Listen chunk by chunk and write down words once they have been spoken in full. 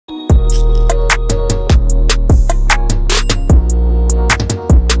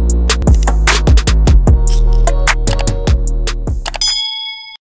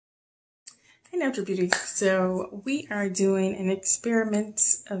Natural Beauty. So we are doing an experiment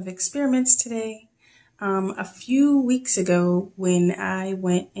of experiments today. A few weeks ago when I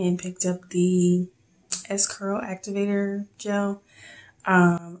went and picked up the S-Curl Activator Gel,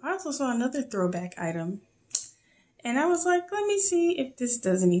 I also saw another throwback item. And I was like, let me see if this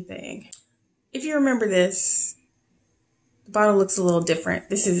does anything. If you remember this, the bottle looks a little different.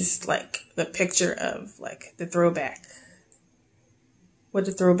 This is like the picture of like the throwback. What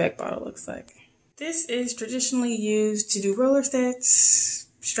the throwback bottle looks like. This is traditionally used to do roller sets,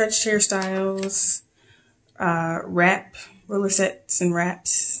 stretched hairstyles, roller sets and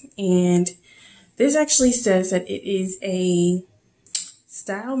wraps. And this actually says that it is a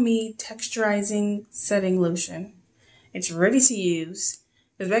Style Me Texturizing Setting Lotion. It's ready to use.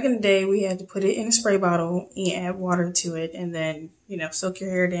 Because back in the day, we had to put it in a spray bottle and add water to it and then, you know, soak your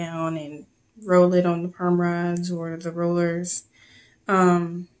hair down and roll it on the perm rods or the rollers.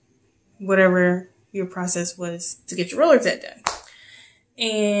 Whatever your process was to get your roller set done.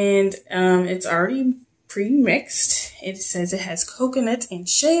 And it's already pre-mixed. It says it has coconut and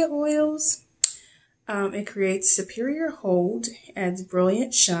shea oils. It creates superior hold, adds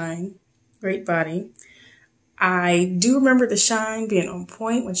brilliant shine, great body. I do remember the shine being on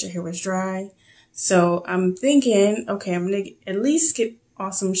point once your hair was dry. So I'm thinking, okay, I'm going to at least get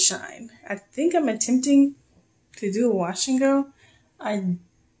awesome shine. I think I'm attempting to do a wash and go. I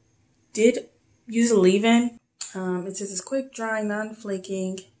did use a leave-in. It says it's quick, drying,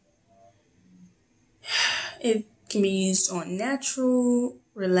 non-flaking. It can be used on natural,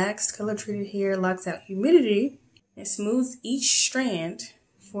 relaxed, color-treated hair, locks out humidity, and smooths each strand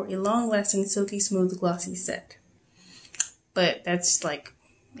for a long-lasting, silky, smooth, glossy set. But that's like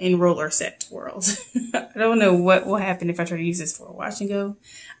in roller set world. I don't know what will happen if I try to use this for a wash and go.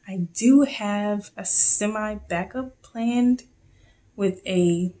 I do have a semi-backup planned with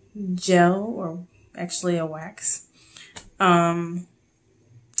a gel, or actually a wax.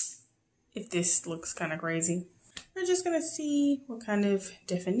 If this looks kind of crazy. We're just going to see what kind of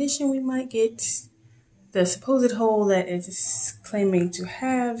definition we might get, the supposed hole that it is claiming to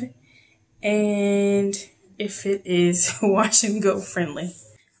have, and if it is wash and go friendly.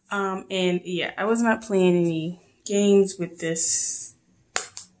 And yeah, I was not playing any games with this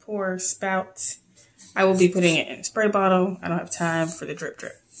poor spout. I will be putting it in a spray bottle. I don't have time for the drip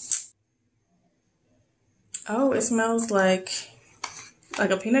drip. Oh, it smells like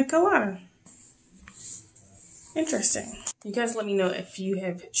a pina colada. Interesting. You guys let me know if you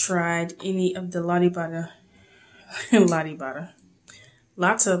have tried any of the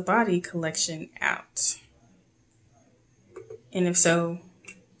Lottabody collection out. And if so,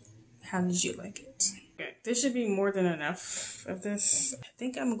 how did you like it? Okay, this should be more than enough of this. I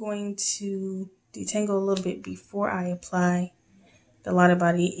think I'm going to detangle a little bit before I apply the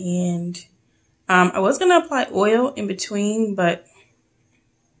Lottabody, and I was going to apply oil in between, but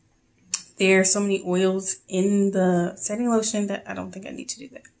there are so many oils in the setting lotion that I don't think I need to do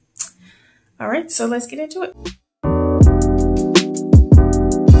that. All right, so let's get into it.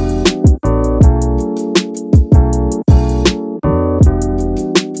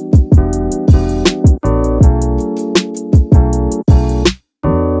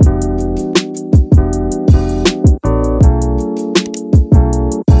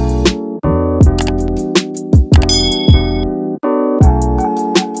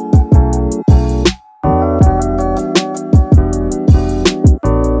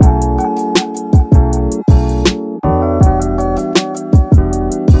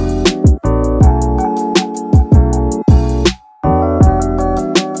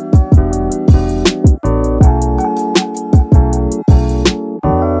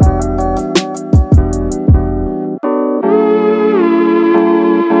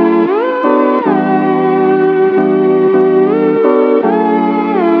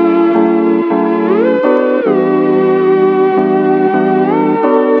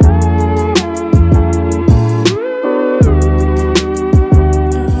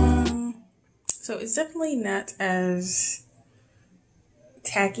 It's definitely not as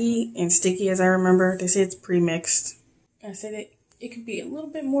tacky and sticky as I remember. They say it's pre-mixed. I said it could be a little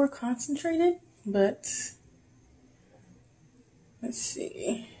bit more concentrated, but let's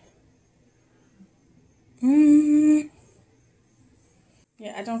see. Yeah,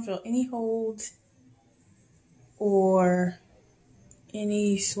 I don't feel any hold or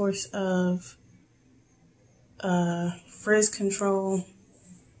any source of frizz control.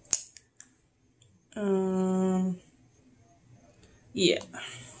 Yeah,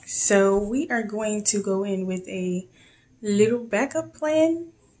 so we are going to go in with a little backup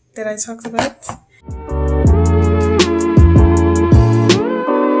plan that I talked about.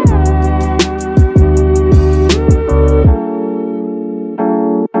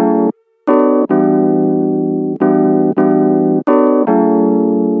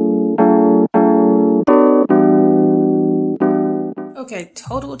 Okay,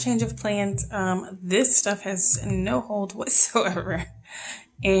 total change of plans. This stuff has no hold whatsoever.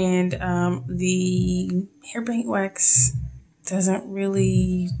 And the Hairpaint Wax doesn't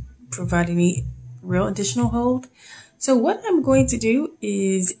really provide any real additional hold. So what I'm going to do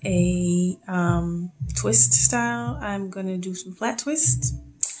is a twist style. I'm going to do some flat twists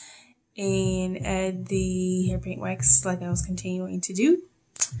and add the Hairpaint Wax like I was continuing to do.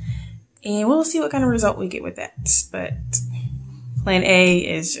 And we'll see what kind of result we get with that. But plan A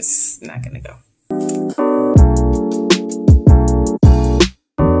is just not going to go.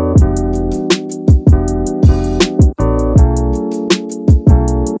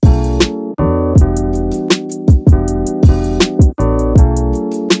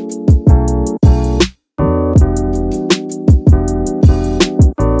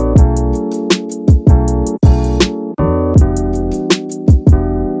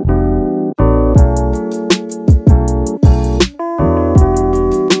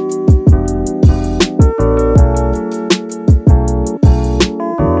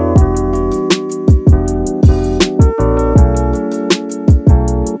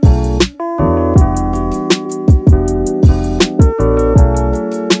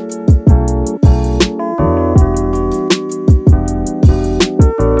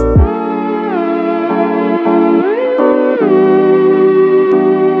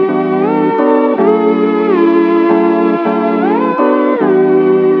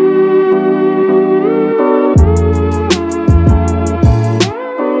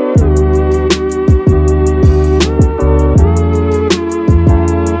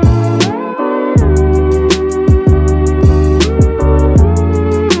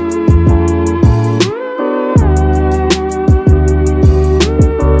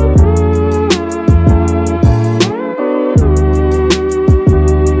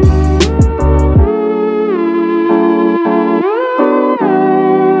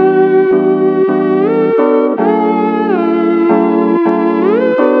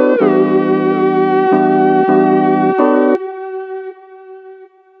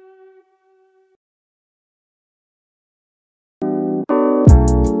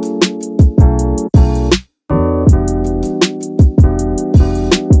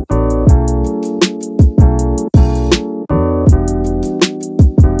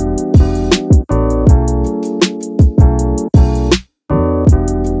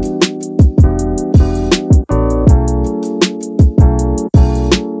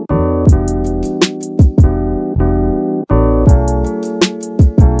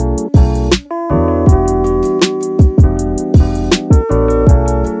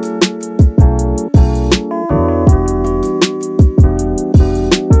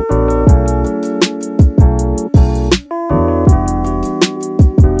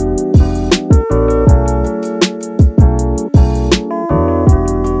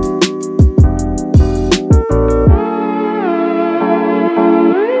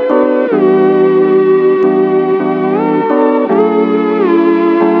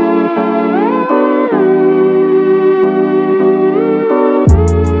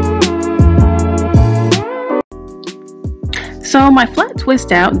 So my flat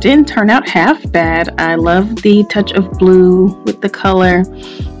twist out didn't turn out half bad. I love the touch of blue with the color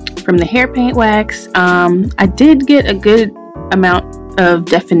from the Hairpaint Wax. I did get a good amount of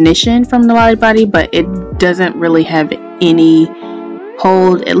definition from the Lottabody, but it doesn't really have any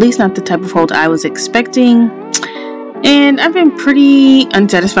hold, at least not the type of hold I was expecting. And I've been pretty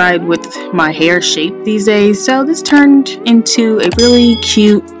unsatisfied with my hair shape these days, so this turned into a really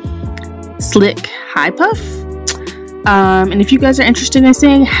cute, slick high puff. And if you guys are interested in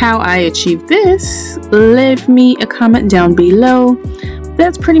seeing how I achieved this, leave me a comment down below.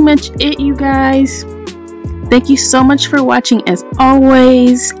 That's pretty much it, you guys. Thank you so much for watching as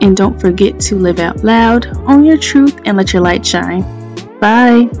always, and don't forget to live out loud, own your truth, and let your light shine.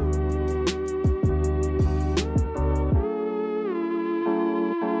 Bye.